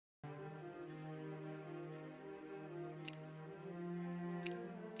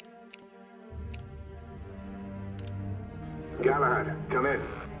Galahad, come in.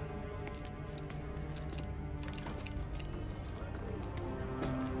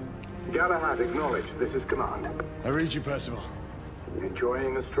 Galahad, acknowledge. This is command. I read you, Percival.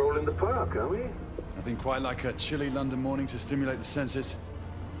 Enjoying a stroll in the park, are we? Nothing quite like a chilly London morning to stimulate the senses.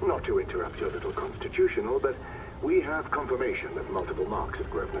 Not to interrupt your little constitutional, but we have confirmation of multiple marks at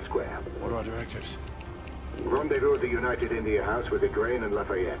Grosvenor Square. What are our directives? Rendezvous at the United India House with Igraine and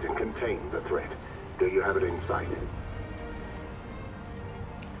Lafayette and contain the threat. Do you have it in sight?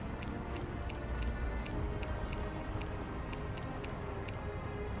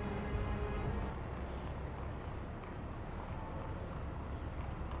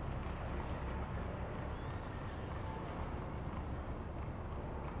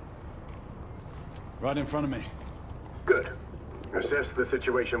 Right in front of me. Good. Assess the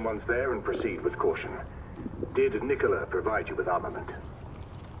situation once there and proceed with caution. Did Nicola provide you with armament?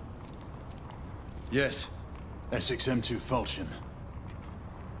 Yes. Essex M2 Falchion.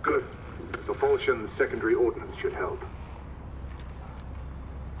 Good. The Falchion's secondary ordnance should help.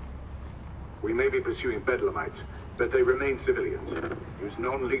 We may be pursuing Bedlamites, but they remain civilians. Use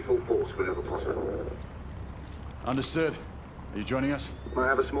non-lethal force whenever possible. Understood. Are you joining us? I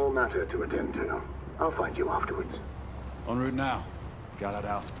have a small matter to attend to. I'll find you afterwards. En route now. Galahad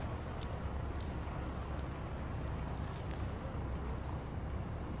out.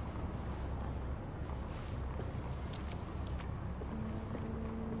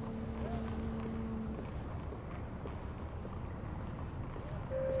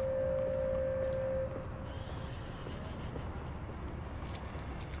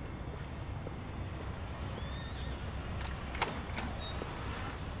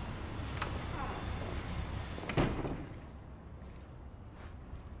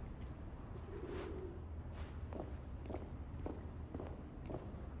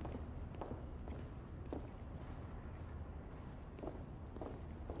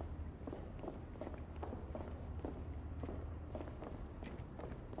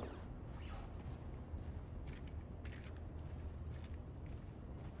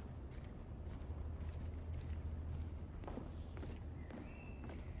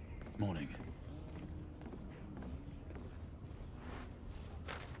 Morning.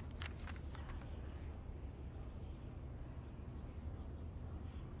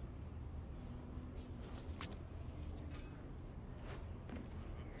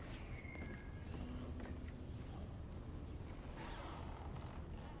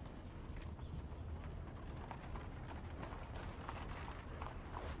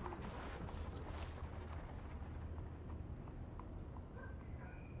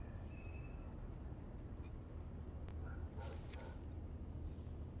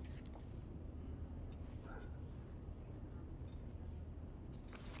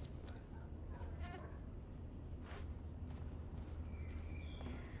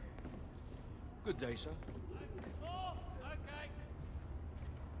 Good day, sir. Oh, okay.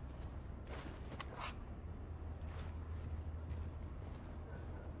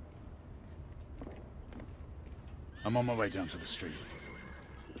 I'm on my way down to the street.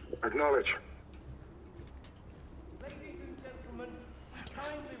 Acknowledge. Ladies and gentlemen,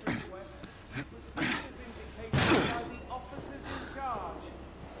 kindly request procedures indicated by the officers in charge.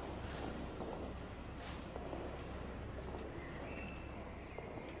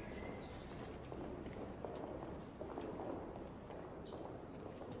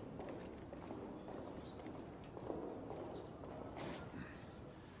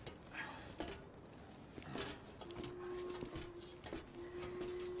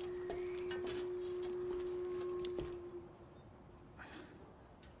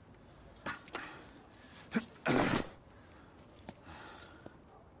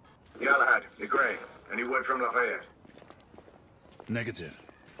 Galahad, Igraine, any word from Lafayette? Negative.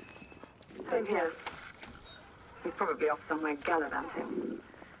 Same here. He's probably off somewhere gallivanting.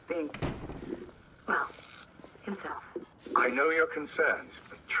 Being, well, himself. I know your concerns,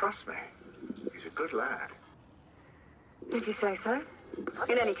 but trust me, he's a good lad. If you say so.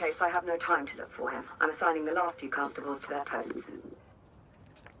 In any case, I have no time to look for him. I'm assigning the last few constables to their posts.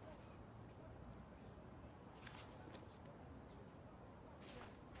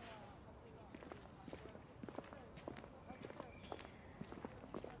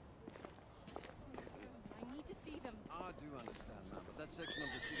 I do understand, ma'am, but that section of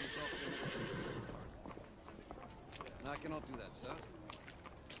the city is off limits to civilians. And I cannot do that, sir.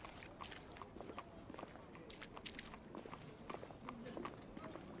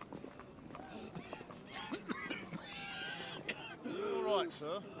 All right,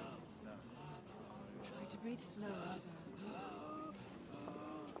 sir. Try to breathe slower, sir.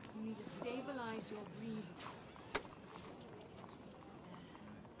 You need to stabilize your breathing.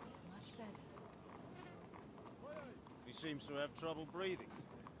 seems to have trouble breathing.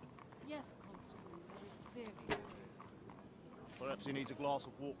 Yes, Constable, it is clearly the case. Perhaps he needs a glass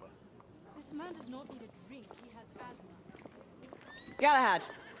of water. This man does not need a drink, he has asthma. Galahad,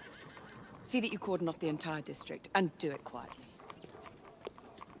 see that you cordon off the entire district, and do it quietly.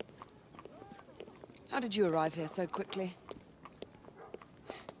 How did you arrive here so quickly?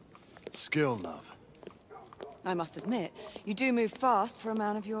 Skill, love. I must admit, you do move fast for a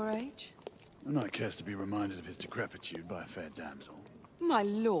man of your age. A knight cares to be reminded of his decrepitude by a fair damsel. My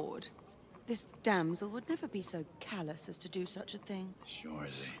lord, this damsel would never be so callous as to do such a thing. Sure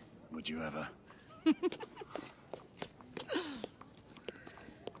is he. Would you ever?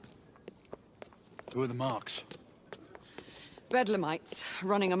 Who are the marks? Bedlamites,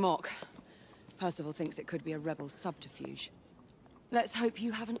 running amok. Percival thinks it could be a rebel subterfuge. Let's hope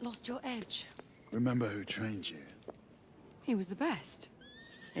you haven't lost your edge. Remember who trained you? He was the best.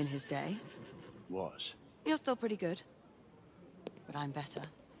 In his day. Was. You're still pretty good. But I'm better.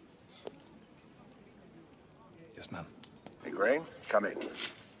 Yes, ma'am. Igraine, come in.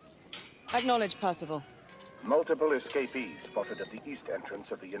 Acknowledge, Percival. Multiple escapees spotted at the east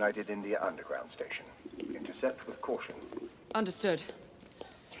entrance of the United India Underground Station. Intercept with caution. Understood.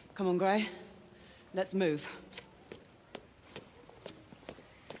 Come on, Grey. Let's move.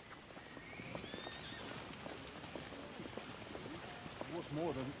 What's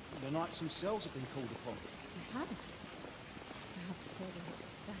more, the knights themselves have been called upon. They have. I have to say they look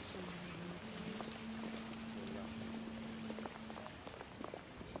dashing.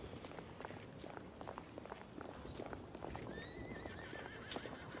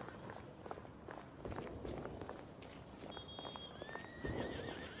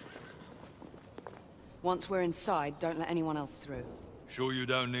 Once we're inside, don't let anyone else through. Sure you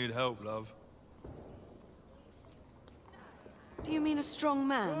don't need help, love? Do you mean a strong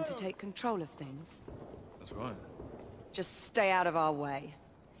man to take control of things? That's right. Just stay out of our way.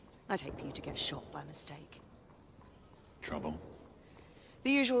 I'd hate for you to get shot by mistake. Trouble?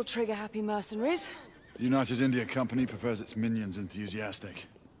 The usual trigger-happy mercenaries. The United India Company prefers its minions enthusiastic.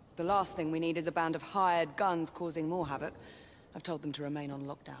 The last thing we need is a band of hired guns causing more havoc. I've told them to remain on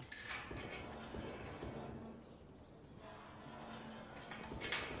lockdown.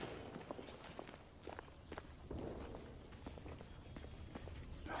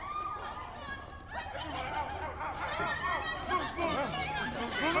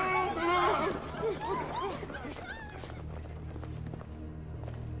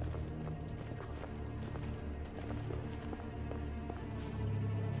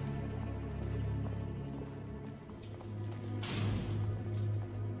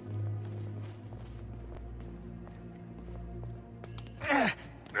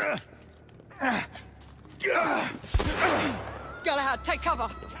 Galahad, take cover!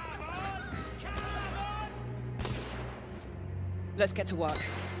 Let's get to work.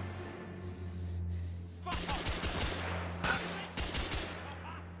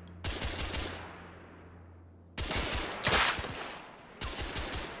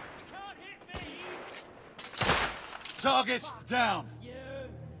 Target down!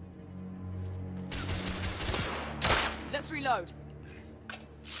 Let's reload.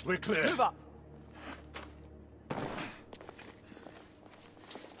 We're clear. Move up.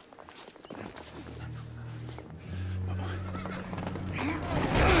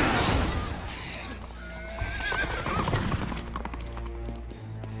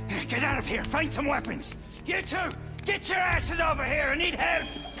 Get out of here! Find some weapons! You two! Get your asses over here! I need help!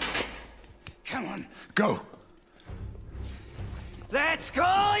 Come on. Go! Let's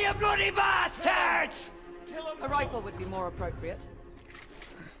go, you bloody bastards! A rifle would be more appropriate.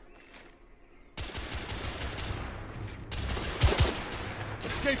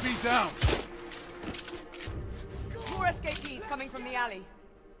 Escapees down! More escapees coming from the alley.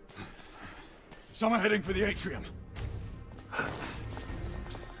 Some are heading for the atrium.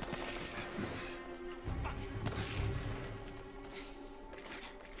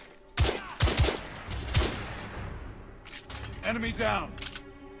 Enemy down!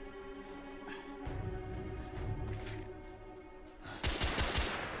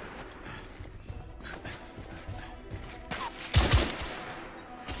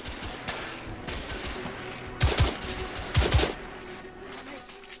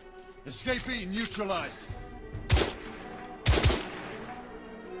 Escapee neutralized.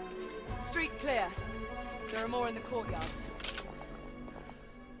 Street clear. There are more in the courtyard.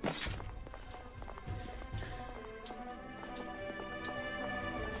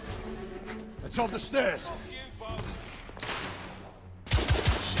 It's on the stairs.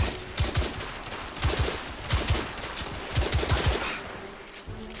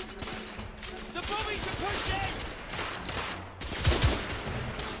 The bobbies are pushing!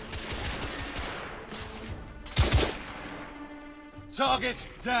 Target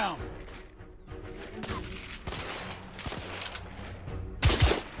down.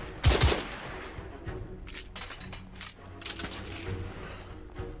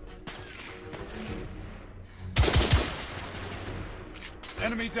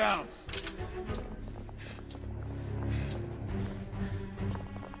 Enemy down.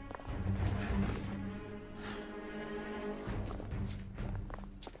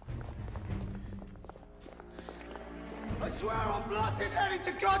 I swear I'll blast his head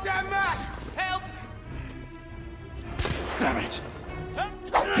into goddamn mash! Help! Damn it.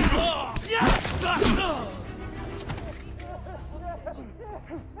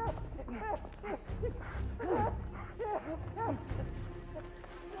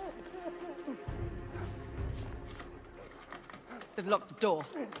 They've locked the door.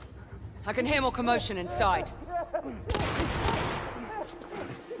 I can hear more commotion inside.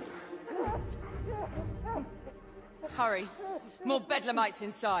 Hurry. More bedlamites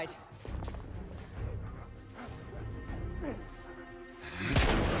inside.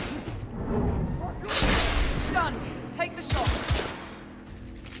 Stunned. Take the shot.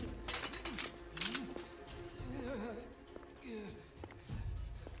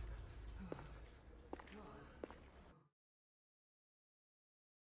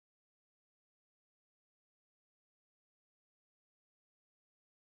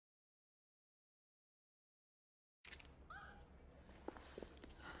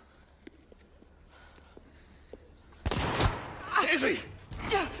 Izzy!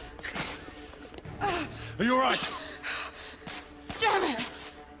 Are you all right? Damn it!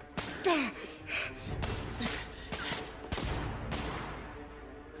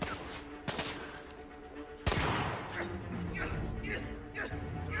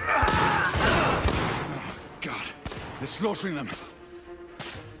 God, they're slaughtering them.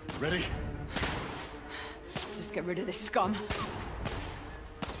 Ready? Just get rid of this scum.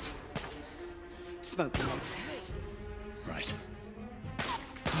 Smoking eggs. Right.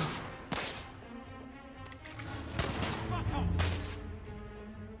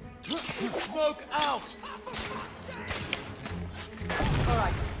 Smoke out! All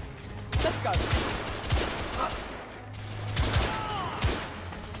right. Let's go.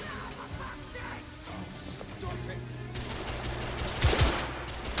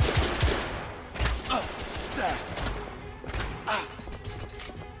 There.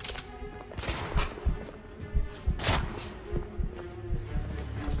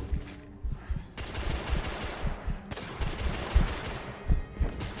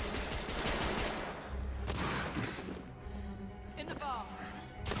 In the bar.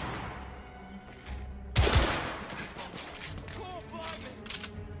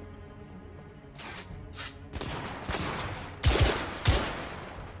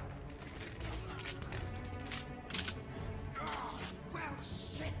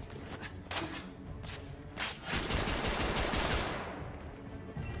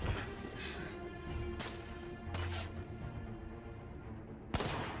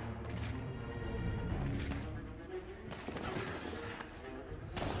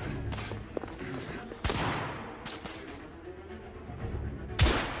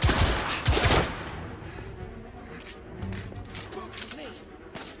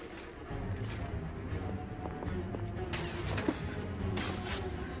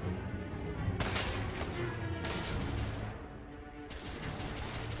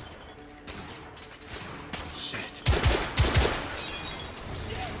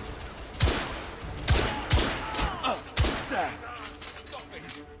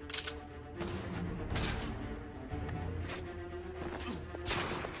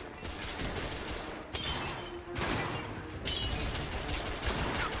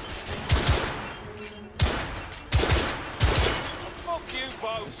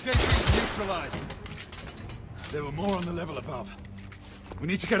 Escaping neutralized. There were more on the level above. We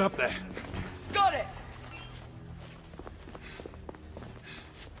need to get up there. Got it!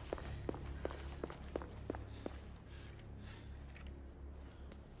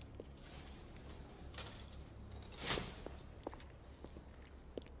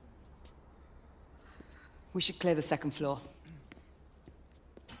 We should clear the second floor.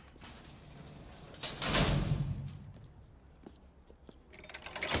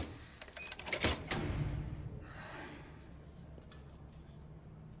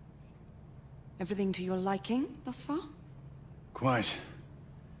 Everything to your liking thus far? Quite.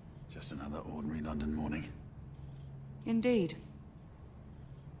 Just another ordinary London morning. Indeed.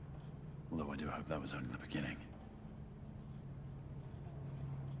 Although I do hope that was only the beginning.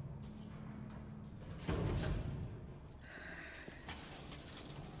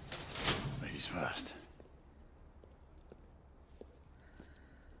 Ladies first.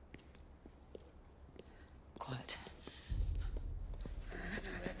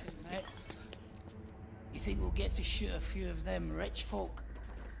 shoot a few of them rich folk.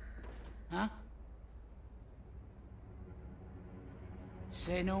 Huh?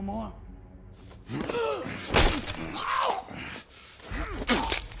 Say no more.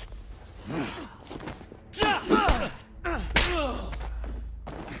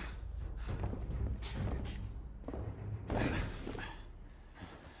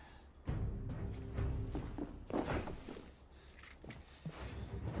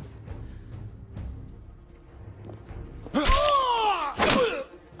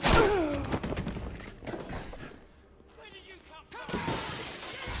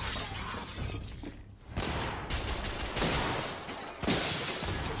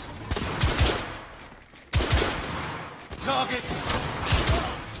 Target!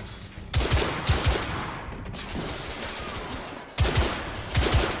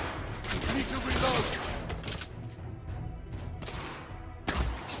 I need to reload!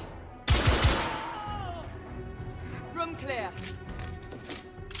 Room clear.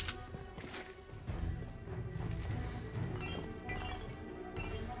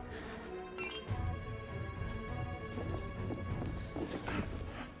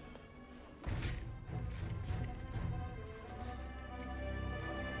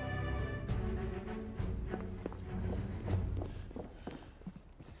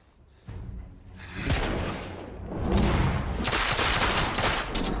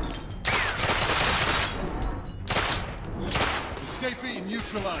 Escapee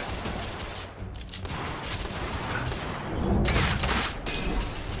neutralized.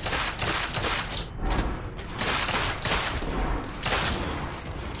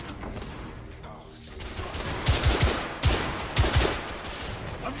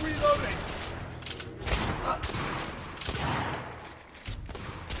 I'm reloading.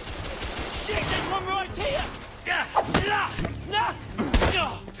 Shit, there's one right here!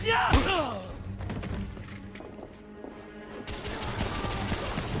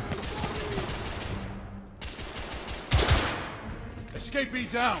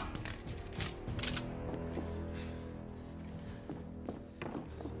 Escapee down.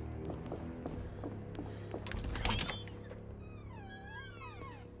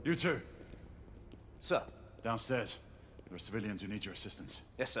 You two. Sir. Downstairs. There are civilians who need your assistance.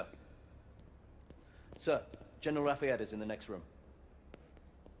 Yes, sir. Sir, General Lafayette is in the next room.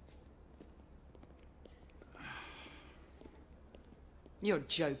 You're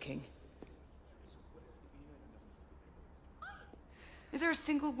joking. Is there a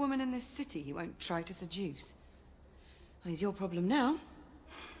single woman in this city you won't try to seduce? Well, it's your problem now.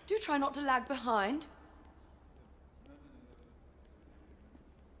 Do try not to lag behind.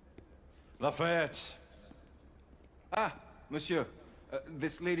 Lafayette. Ah, monsieur.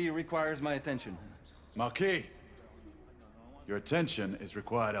 This lady requires my attention. Marquis, your attention is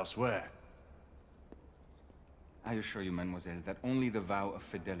required elsewhere. I assure you, mademoiselle, that only the vow of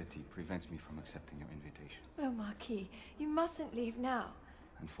fidelity prevents me from accepting your invitation. Oh, Marquis, you mustn't leave now.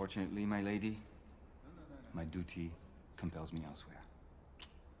 Unfortunately, my lady, my duty compels me elsewhere.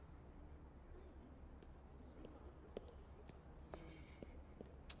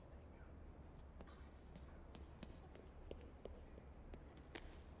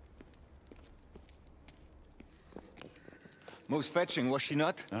 Most fetching, was she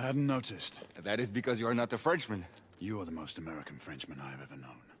not? I hadn't noticed. That is because you are not a Frenchman. You are the most American Frenchman I have ever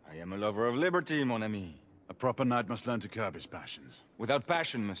known. I am a lover of liberty, mon ami. A proper knight must learn to curb his passions. Without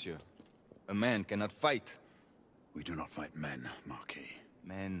passion, monsieur, a man cannot fight. We do not fight men, Marquis.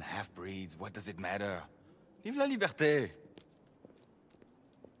 Men, half-breeds, what does it matter? Vive la liberté!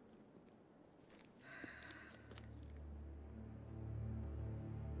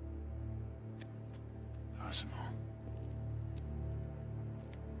 Percival.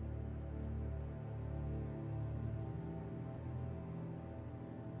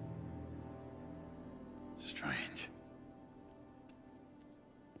 Strange.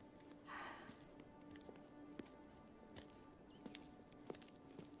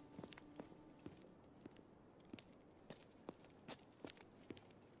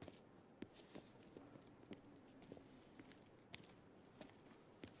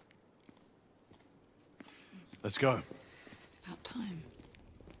 Let's go. It's about time.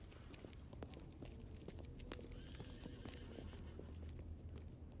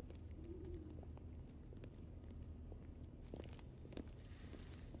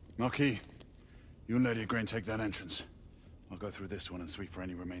 Marquis, you and Lady Igraine take that entrance. I'll go through this one and sweep for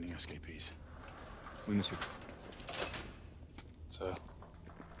any remaining escapees. Oui, monsieur. Sir.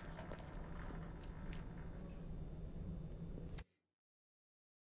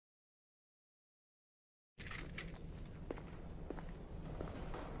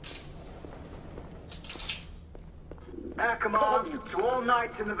 attack command to all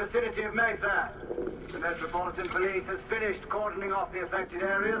knights in the vicinity of Mayfair. The Metropolitan Police has finished cordoning off the affected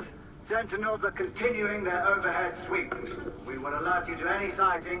areas. Sentinels are continuing their overhead sweep. We will alert you to any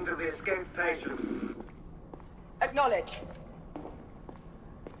sightings of the escaped patients. Acknowledge.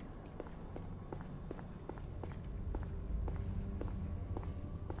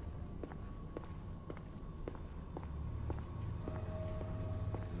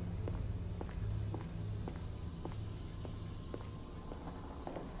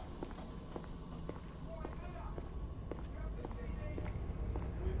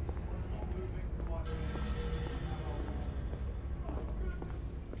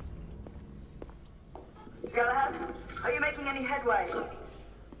 Galahad, are you making any headway?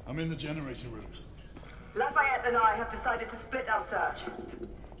 I'm in the generator room. Lafayette and I have decided to split our search.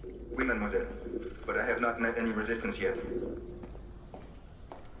 Oui, mademoiselle. But I have not met any resistance yet.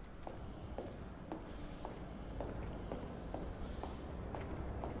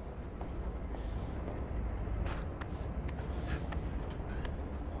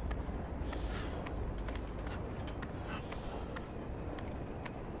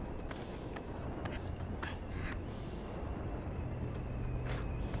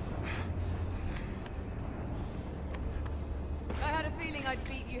 I'd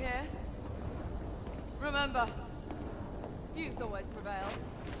beat you here. Remember, youth always prevails.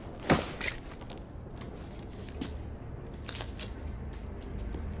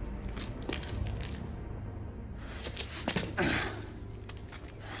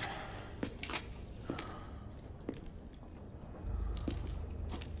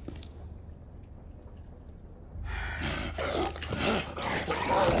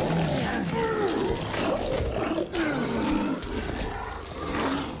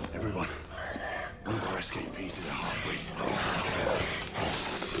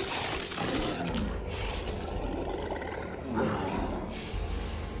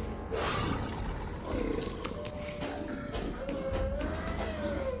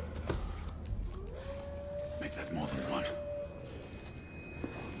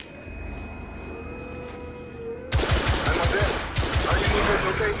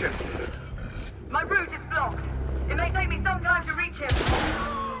 My route is blocked. It may take me some time to reach him.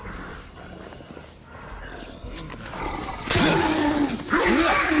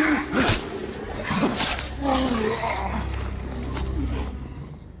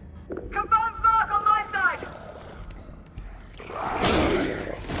 Confirmed mark on my side.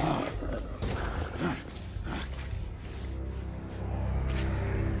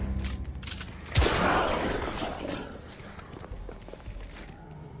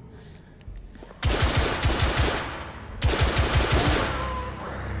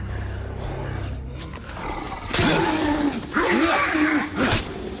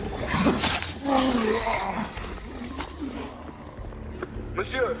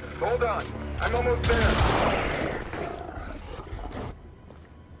 Monsieur, hold on. I'm almost there.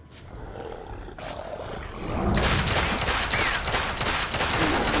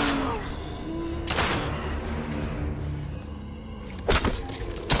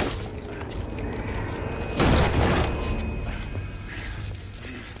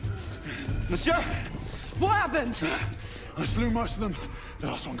 Monsieur! What happened? I slew most of them. The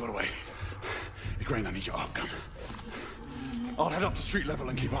last one got away. Igraine, I need your arc gun. I'll head up to street level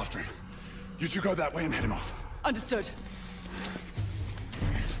and keep after him. You two go that way and head him off. Understood.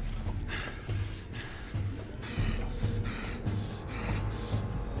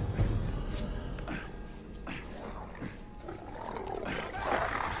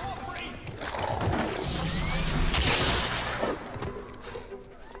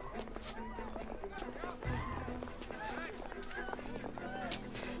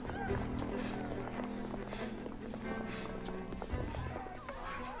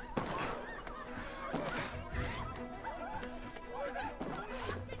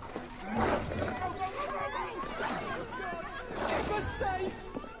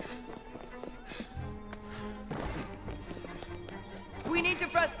 We need to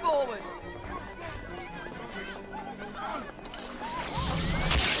press forward.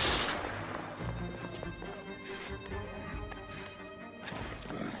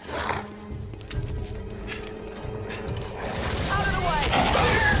 Out of the way!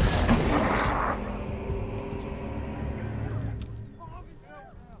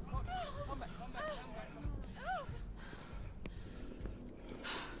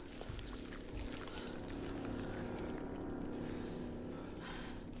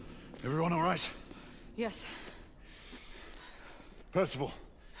 Everyone all right? Yes. Percival,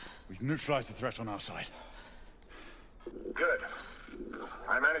 we've neutralized the threat on our side. Good.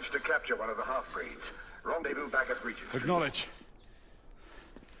 I managed to capture one of the half-breeds. Rendezvous back at Regent. Acknowledge.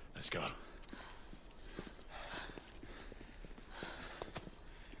 Let's go.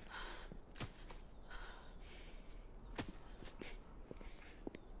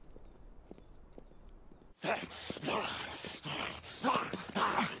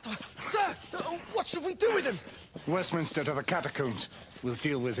 Sir! What should we do with him? Westminster to the catacombs. We'll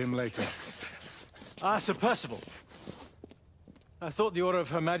deal with him later. Ah, Sir Percival. I thought the Order of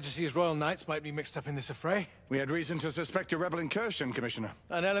Her Majesty's Royal Knights might be mixed up in this affray. We had reason to suspect a rebel incursion, Commissioner.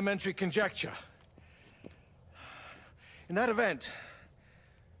 An elementary conjecture. In that event,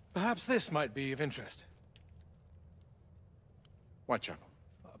 perhaps this might be of interest. Whitechapel.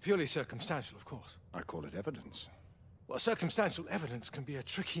 Purely circumstantial, of course. I call it evidence. Well, circumstantial evidence can be a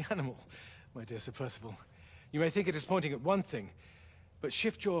tricky animal, my dear Sir Percival. You may think it is pointing at one thing, but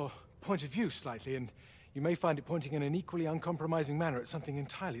shift your point of view slightly, and you may find it pointing in an equally uncompromising manner at something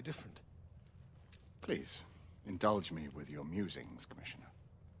entirely different. Please, indulge me with your musings, Commissioner.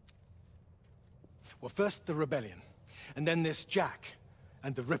 Well, first the rebellion, and then this Jack,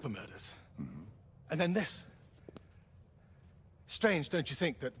 and the Ripper murders. And then this. Strange, don't you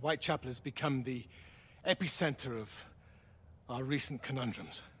think, that Whitechapel has become the epicenter of our recent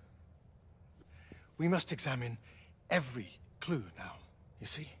conundrums? We must examine every clue now, you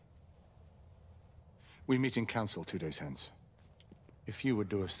see? We meet in council 2 days hence. If you would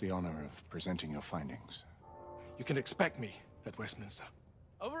do us the honor of presenting your findings. You can expect me at Westminster.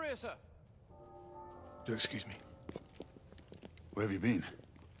 Over here, sir. Do excuse me. Where have you been?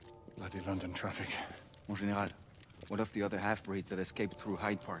 Bloody London traffic. Mon Général, what of the other half-breeds that escaped through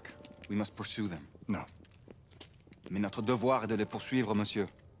Hyde Park? We must pursue them. No. Mais notre devoir est de les poursuivre, monsieur.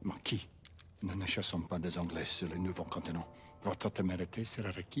 Marquis, nous ne chassons pas des Anglais sur le nouveau continent. Votre témérité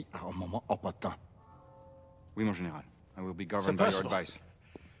sera requise à un moment opportun. Oui, mon Général. I will be governed by your advice.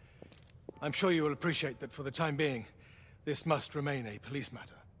 I'm sure you will appreciate that for the time being, this must remain a police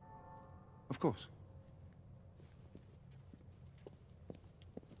matter. Of course.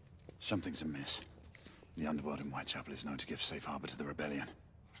 Something's amiss. The underworld in Whitechapel is known to give safe harbor to the rebellion.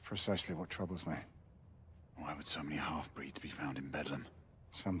 It's precisely what troubles me. Why would so many half-breeds be found in Bedlam?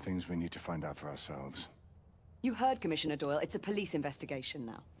 Some things we need to find out for ourselves. You heard Commissioner Doyle. It's a police investigation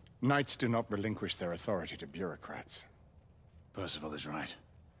now. Knights do not relinquish their authority to bureaucrats. Percival is right.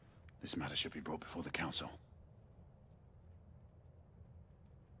 This matter should be brought before the council.